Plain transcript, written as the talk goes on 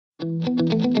Hello,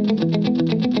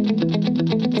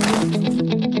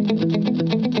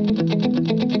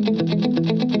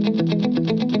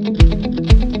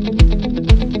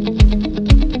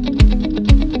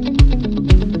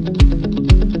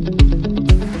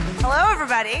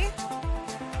 everybody.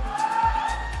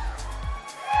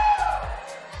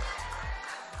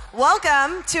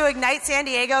 Welcome to Ignite San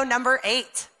Diego number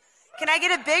 8. Can I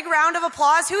get a big round of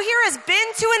applause? Who here has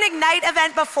been to an Ignite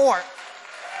event before?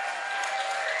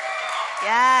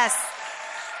 Yes.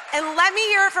 And let me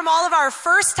hear it from all of our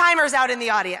first-timers out in the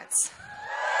audience.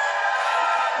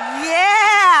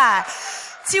 Yeah.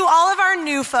 To all of our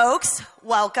new folks,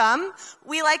 welcome.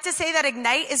 We like to say that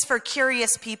Ignite is for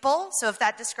curious people, so if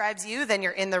that describes you, then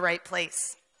you're in the right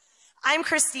place. I'm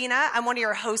Kristina. I'm one of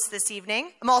your hosts this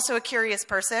evening. I'm also a curious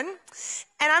person.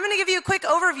 And I'm going to give you a quick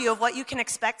overview of what you can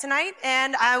expect tonight,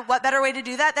 and what better way to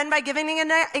do that than by giving an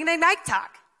Ignite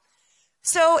talk.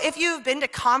 So if you've been to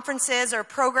conferences or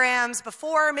programs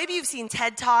before, maybe you've seen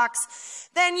TED Talks,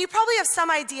 then you probably have some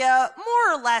idea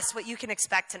more or less what you can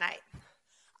expect tonight.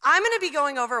 I'm going to be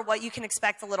going over what you can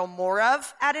expect a little more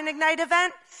of at an Ignite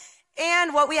event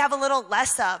and what we have a little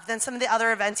less of than some of the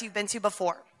other events you've been to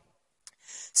before.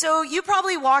 So you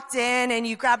probably walked in and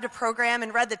you grabbed a program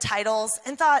and read the titles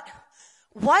and thought,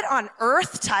 what on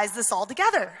earth ties this all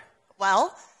together?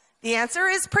 Well, the answer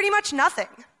is pretty much nothing.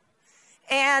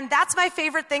 And that's my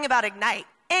favorite thing about Ignite.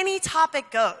 Any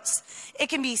topic goes. It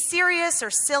can be serious or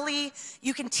silly.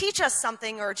 You can teach us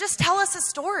something or just tell us a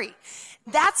story.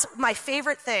 That's my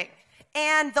favorite thing.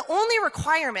 And the only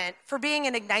requirement for being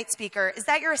an Ignite speaker is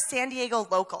that you're a San Diego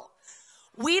local.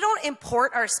 We don't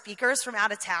import our speakers from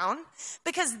out of town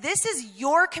because this is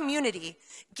your community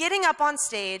getting up on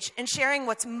stage and sharing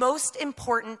what's most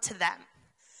important to them.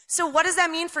 So what does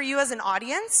that mean for you as an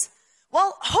audience?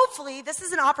 Well, hopefully this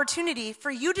is an opportunity for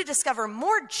you to discover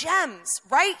more gems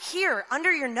right here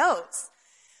under your nose.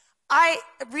 I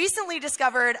recently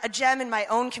discovered a gem in my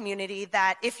own community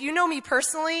that if you know me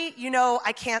personally, you know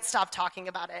I can't stop talking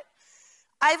about it.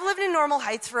 I've lived in Normal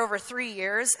Heights for over 3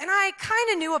 years, and I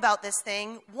kind of knew about this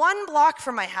thing 1 block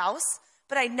from my house,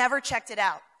 but I never checked it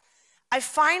out. I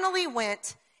finally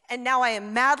went, and now I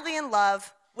am madly in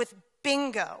love with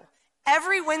bingo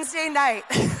every Wednesday night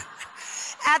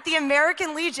at the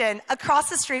American Legion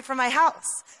across the street from my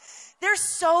house. There's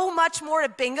so much more to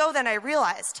bingo than I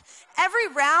realized. Every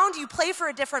round you play for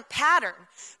a different pattern.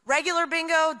 Regular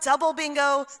bingo, double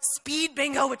bingo, speed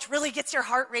bingo, which really gets your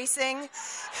heart racing.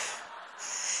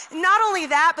 Not only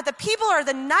that, but the people are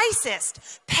the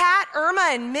nicest. Pat, Irma,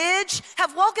 and Midge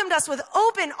have welcomed us with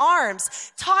open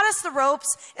arms, taught us the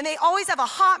ropes, and they always have a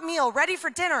hot meal ready for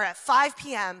dinner at 5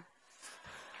 p.m.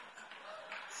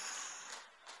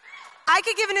 I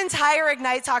could give an entire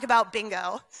Ignite talk about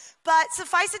bingo, but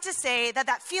suffice it to say that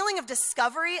that feeling of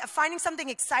discovery, of finding something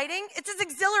exciting, it's as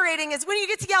exhilarating as when you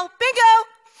get to yell, bingo!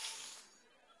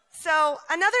 So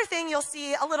another thing you'll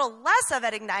see a little less of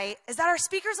at Ignite is that our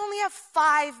speakers only have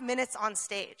 5 minutes on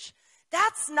stage.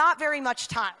 That's not very much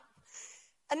time.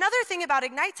 Another thing about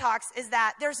Ignite Talks is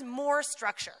that there's more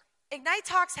structure. Ignite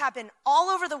Talks happen all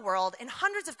over the world in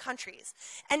hundreds of countries,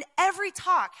 and every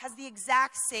talk has the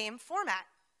exact same format.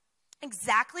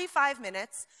 Exactly 5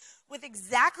 minutes with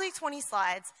exactly 20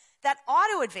 slides that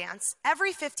auto-advance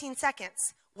every 15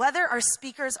 seconds, whether our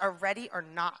speakers are ready or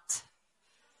not.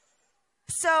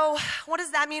 So what does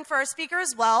that mean for our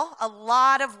speakers? Well, a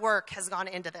lot of work has gone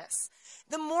into this.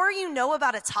 The more you know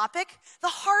about a topic, the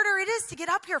harder it is to get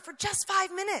up here for just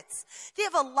 5 minutes. They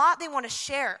have a lot they want to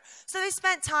share. So they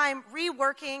spent time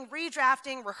reworking,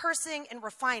 redrafting, rehearsing, and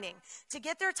refining to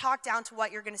get their talk down to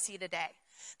what you're going to see today.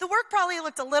 The work probably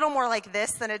looked a little more like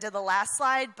this than it did the last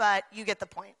slide, but you get the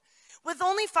point. With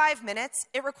only 5 minutes,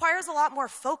 it requires a lot more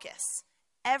focus.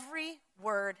 Every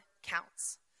word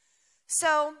counts.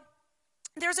 So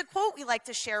there's a quote we like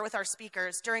to share with our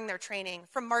speakers during their training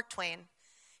from Mark Twain.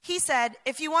 He said,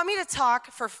 if you want me to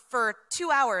talk for 2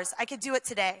 hours, I could do it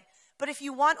today. But if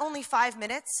you want only 5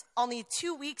 minutes, I'll need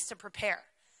 2 weeks to prepare.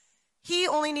 He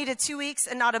only needed 2 weeks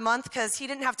and not a month because he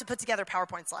didn't have to put together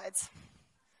PowerPoint slides.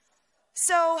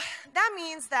 So that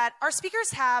means that our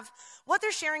speakers have, what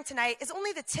they're sharing tonight is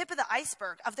only the tip of the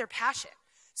iceberg of their passion.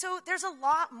 So there's a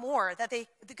lot more that they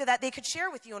could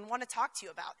share with you and want to talk to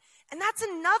you about. And that's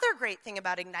another great thing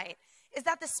about Ignite, is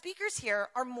that the speakers here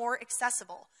are more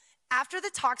accessible. After the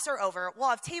talks are over, we'll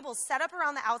have tables set up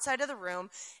around the outside of the room,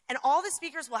 and all the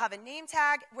speakers will have a name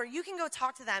tag where you can go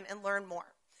talk to them and learn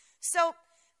more. So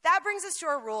that brings us to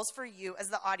our rules for you as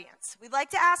the audience. We'd like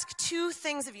to ask 2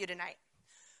 things of you tonight.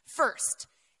 First,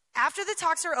 After the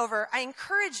talks are over, I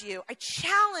encourage you, I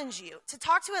challenge you to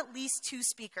talk to at least 2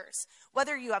 speakers.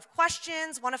 Whether you have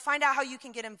questions, want to find out how you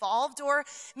can get involved, or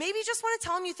maybe just want to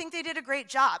tell them you think they did a great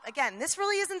job. Again, this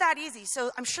really isn't that easy,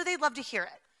 so I'm sure they'd love to hear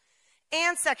it.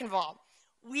 And second of all,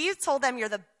 we've told them you're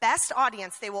the best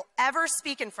audience they will ever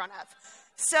speak in front of.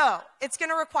 So it's going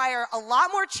to require a lot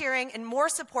more cheering and more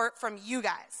support from you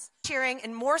guys. Cheering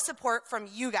and more support from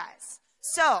you guys.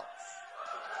 So,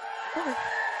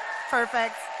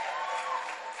 perfect.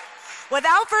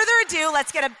 Without further ado,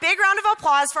 let's get a big round of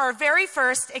applause for our very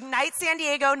first Ignite San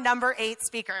Diego number 8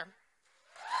 speaker.